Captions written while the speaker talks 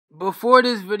Before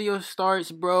this video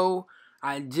starts, bro,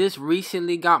 I just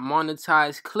recently got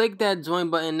monetized. Click that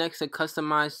join button next to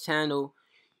customize channel.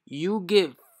 You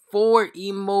get 4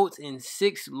 emotes and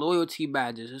 6 loyalty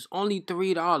badges. It's only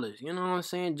 $3. You know what I'm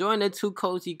saying? Join the Too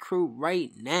Cozy crew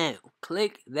right now.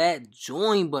 Click that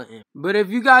join button. But if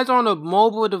you guys are on a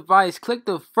mobile device, click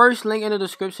the first link in the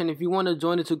description if you want to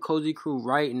join the Too Cozy crew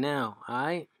right now.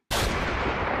 Alright?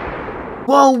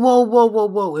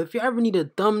 Whoa. If you ever need a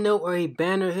thumbnail or a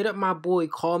banner, hit up my boy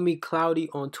Call Me Cloudy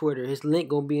on Twitter. His link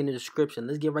gonna be in the description.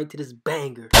 Let's get right to this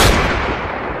banger.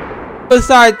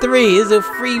 Sorry 3 is a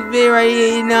free vid right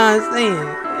here, you know what I'm saying?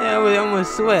 Yeah, I'm gonna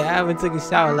sweat. I haven't took a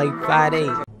shower in like 5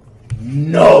 days.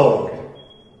 No!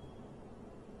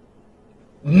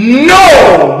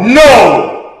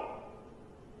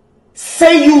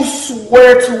 Say you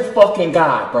swear to fucking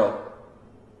God, bro.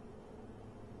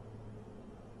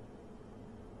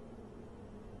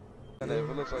 If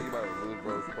it looks like you about to lose,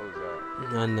 bro, close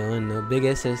out. I know. Big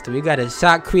SS3. We got a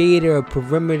shot creator, a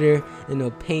perimeter, and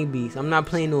a paint beast. I'm not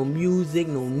playing no music,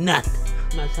 no nothing.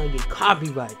 I'm not trying to get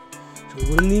copyrighted. So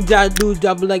what I need y'all to do is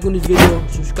drop a like on this video,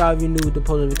 subscribe if you're new with the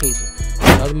post notification.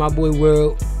 That's my boy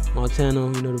World, Montana,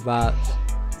 you know the vibes.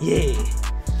 Yeah.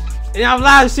 And I'm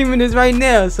live streaming this right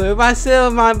now, so if I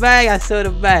sell my bag, I sell the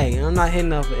bag. I'm not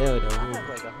hitting off an L though.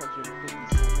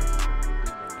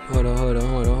 Hold on.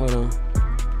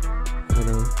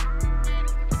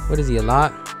 What is he, a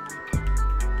lot?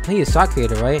 He a shot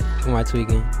creator, right? Who am I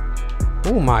tweaking?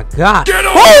 Oh my god. Get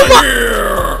over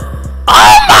here!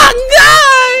 Oh my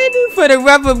god! For the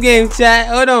wrap-up game, chat.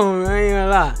 Hold on, I ain't gonna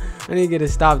lie. I need to get it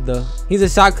stopped though. He's a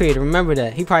shot creator, remember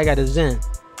that. He probably got a Zen.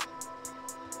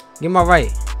 Get my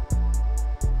right.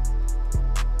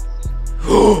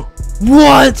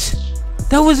 What?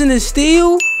 That wasn't a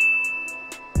steal?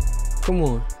 Come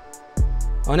on.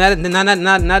 Oh, now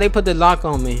they put the lock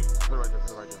on me.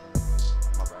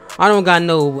 I don't got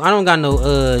no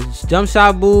jump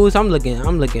shot boost. I'm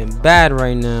looking bad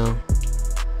right now.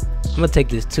 I'm gonna take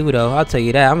this too though. I'll tell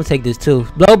you that. I'm gonna take this too.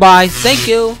 Blow by. Thank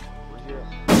you.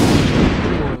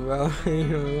 Come on, bro.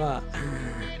 Ain't gonna lie.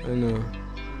 I know.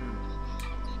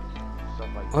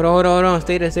 Hold on.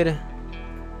 Stay there.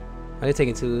 Oh, they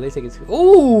taking two.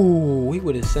 Ooh, he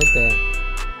would have sent that.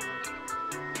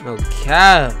 No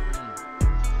cap.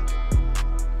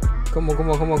 Come on.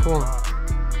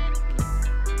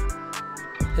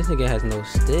 This nigga has no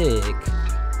stick.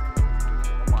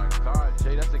 Oh my god,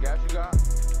 Jay, that's the gas you got?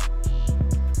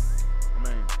 I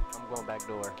mean, I'm going back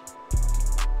door.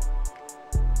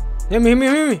 Hit me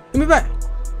back.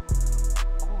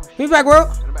 Hit me back, bro.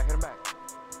 Hit him back.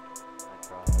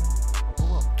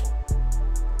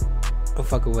 Oh,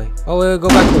 fuck away. Oh, wait, go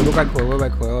back court. Hold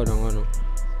on. I ain't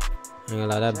gonna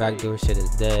lie, that backdoor shit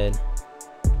is dead.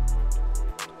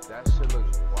 That shit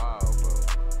looks wild, bro.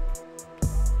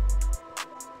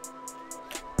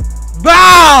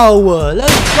 Bow!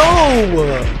 Let's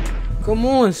go! Come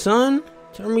on, son.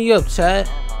 Turn me up, chat.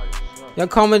 Y'all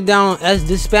comment down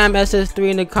this spam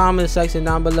SS3 in the comment section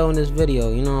down below in this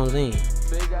video. You know what I'm saying?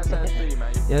 Big ass SS3,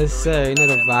 man. Yes, sir. You know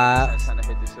the vibes.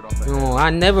 No, I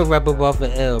never rep up off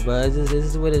an L, bro. This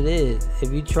is what it is.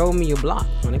 If you troll me, you block.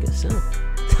 Man, I get sent.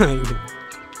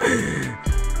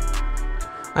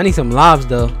 I need some lobs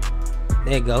though.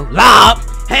 There you go. Lob!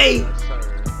 Hey! Yes, sir.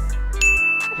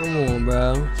 Come on,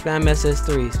 bro. Spam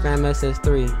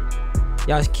SS3.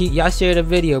 Y'all share the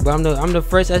video, bro. I'm the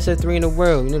first SS3 in the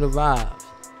world. You know the vibes.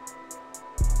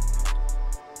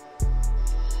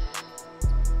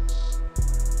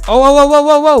 Whoa.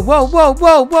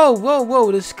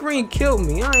 The screen killed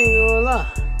me. I ain't gonna lie.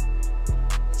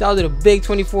 Y'all did a big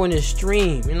 24 in the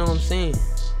stream. You know what I'm saying?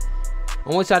 I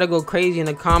want y'all to go crazy in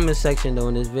the comment section though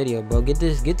in this video, bro. Get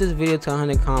this video to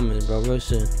 100 comments, bro. Real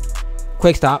soon.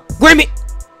 Quick stop. Grab me.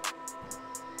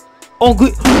 Oh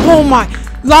good. Oh my.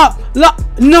 Lock.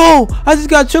 No. I just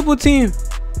got triple team.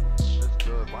 That's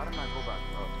good. Why didn't I go back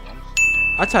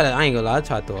up? I ain't gonna lie. I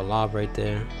tried to throw a lob right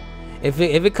there. If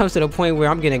it comes to the point where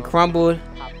I'm getting crumbled.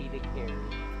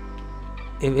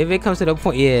 If it comes to the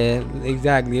point, yeah,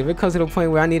 exactly. If it comes to the point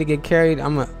where I need to get carried,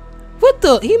 what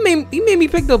the? He made me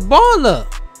pick the ball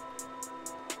up.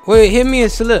 Wait, hit me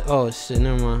and slip. Oh shit,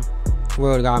 never mind.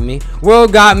 World got me.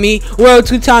 World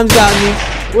 2 times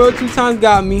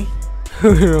got me.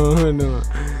 No.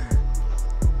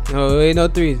 No, ain't no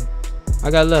threes. I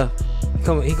got left.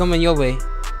 He coming your way.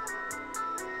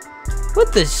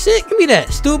 What the shit? Give me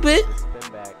that, stupid.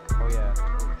 Spin back. Oh yeah.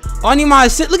 Oh, I need my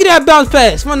assist. Look at that bounce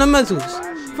pass. Fundamentals.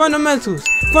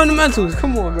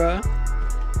 Come on, bro.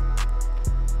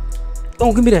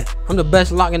 Oh, give me that. I'm the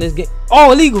best lock in this game.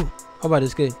 Oh, illegal. How about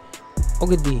this kid? Oh,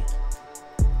 good D.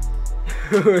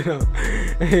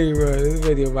 Hey, bro, this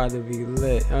video about to be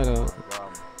lit. Hold on.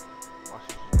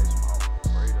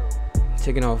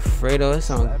 Chicken Alfredo. That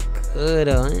sounds good.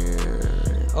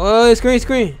 Oh,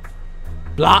 screen.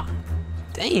 Block.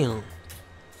 Damn.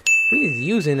 He's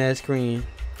using that screen.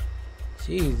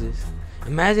 Jesus.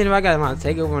 Imagine if I got my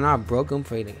takeover and I broke him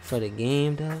for the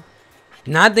game, though.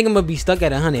 Now I think I'm gonna be stuck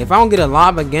at 100. If I don't get a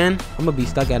lob again, I'm gonna be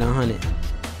stuck at 100.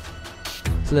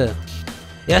 Slip.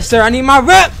 Yes, sir. I need my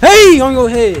rep. Hey, on your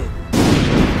head.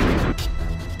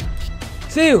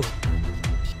 See you.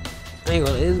 I ain't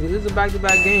gonna. This is a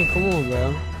back-to-back game. Come on,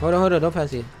 bro. Hold on. Don't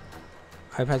pass it.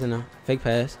 All right, pass it now. Fake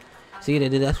pass. See,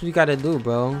 that's what you gotta do,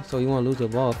 bro. So you won't lose the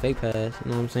ball. Fake pass.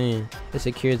 You know what I'm saying? It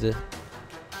secures the.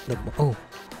 Oh.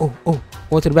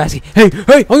 One to the basket.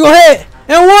 Hey, on your head.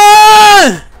 And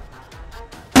one.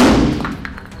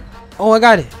 Oh, I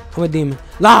got it. I'm a demon.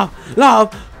 Lob. Oh,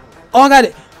 I got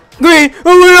it. Green.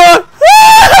 Oh my God.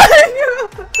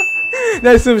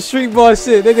 That's some street ball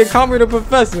shit. They can call me the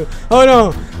professor. Hold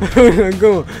on.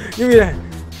 Go on. Give me that.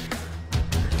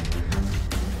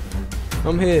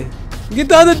 I'm here. Get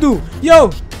the other dude. Yo.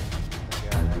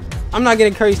 I'm not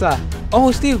getting Curry slide.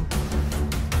 Oh, steal.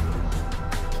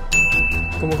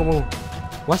 Come on.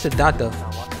 Watch the dot, though.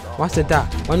 Watch the dot.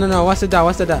 Oh, no. Watch the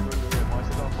dot.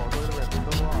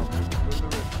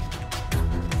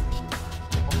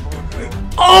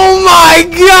 Oh my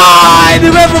God!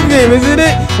 The rep of him, isn't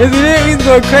it? He's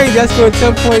going crazy. I scored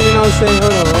 10 points, you know what I'm saying?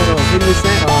 Hold on. 50%.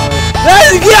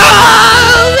 Let's go!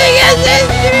 Big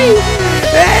SS3!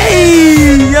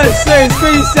 Hey! Yes, sir.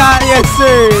 Screenshot. Yes,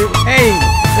 sir. Hey,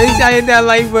 make sure I hit that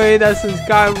like button, that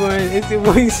subscribe button. It's your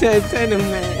boy Santana,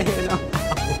 man.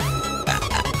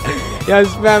 Y'all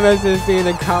spam SS3 in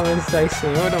the comment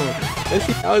section. Hold on. Let's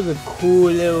see. That was a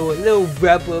cool little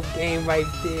wrap-up game right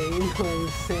there. You know what I'm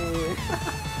saying?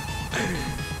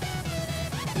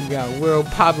 You got World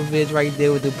Popovich right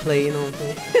there with the play, you know what I'm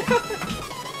saying?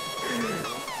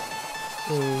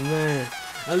 Oh man.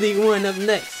 Elite 1 up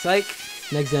next, psych.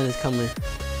 Next gen is coming.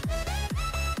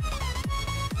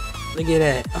 Look at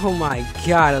that. Oh my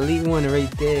God, Elite 1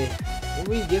 right there. What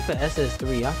do we get for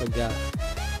SS3? I forgot.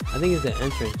 I think it's the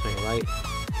entrance thing, right?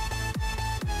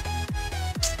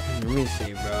 Let me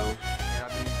see, bro.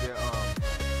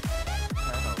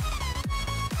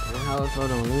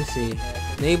 Hold on, let me see.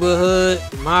 Neighborhood,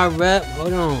 my rep.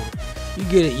 Hold on. You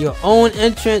get it. Your own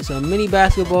entrance, a mini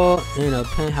basketball, and a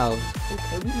penthouse.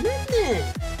 Okay, we winning.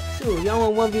 So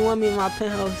y'all want 1v1 me in my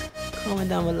penthouse? Comment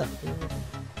down below.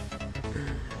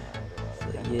 So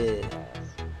yeah.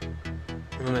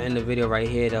 I'm gonna end the video right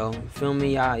here though. Feel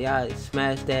me? Y'all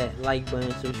smash that like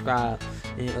button, subscribe,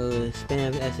 and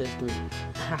spam SS3.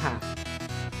 Haha.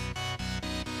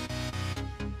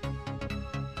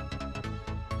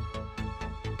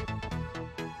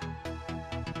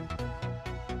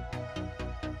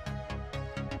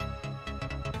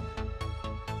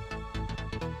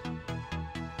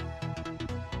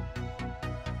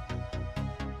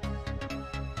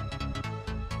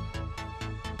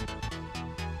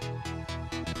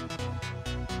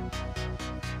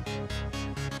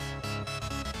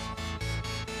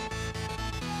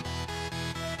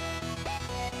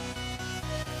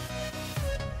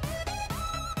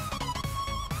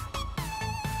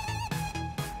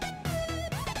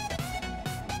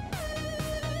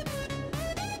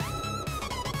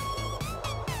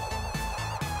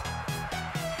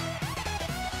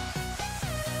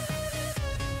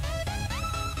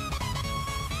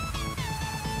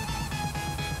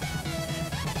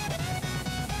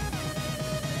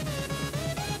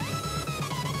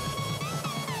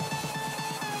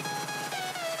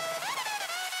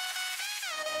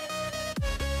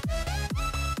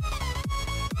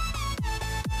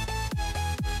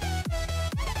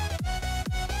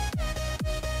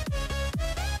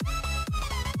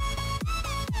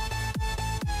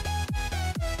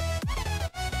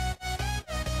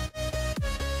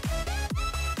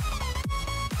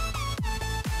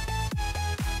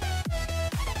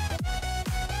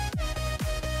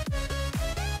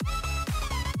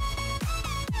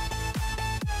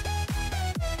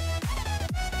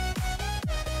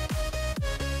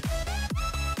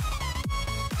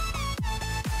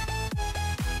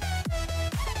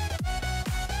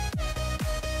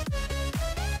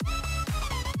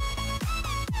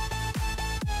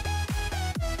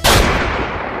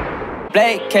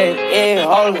 Black cat, yeah,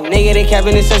 all of them. Nigga, they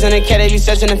capping and searching the cat, they be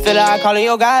searching the filler, I call it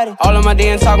your God. All of my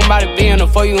DMs talking about it being a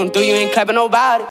 4 you gon' do, you ain't clapping nobody.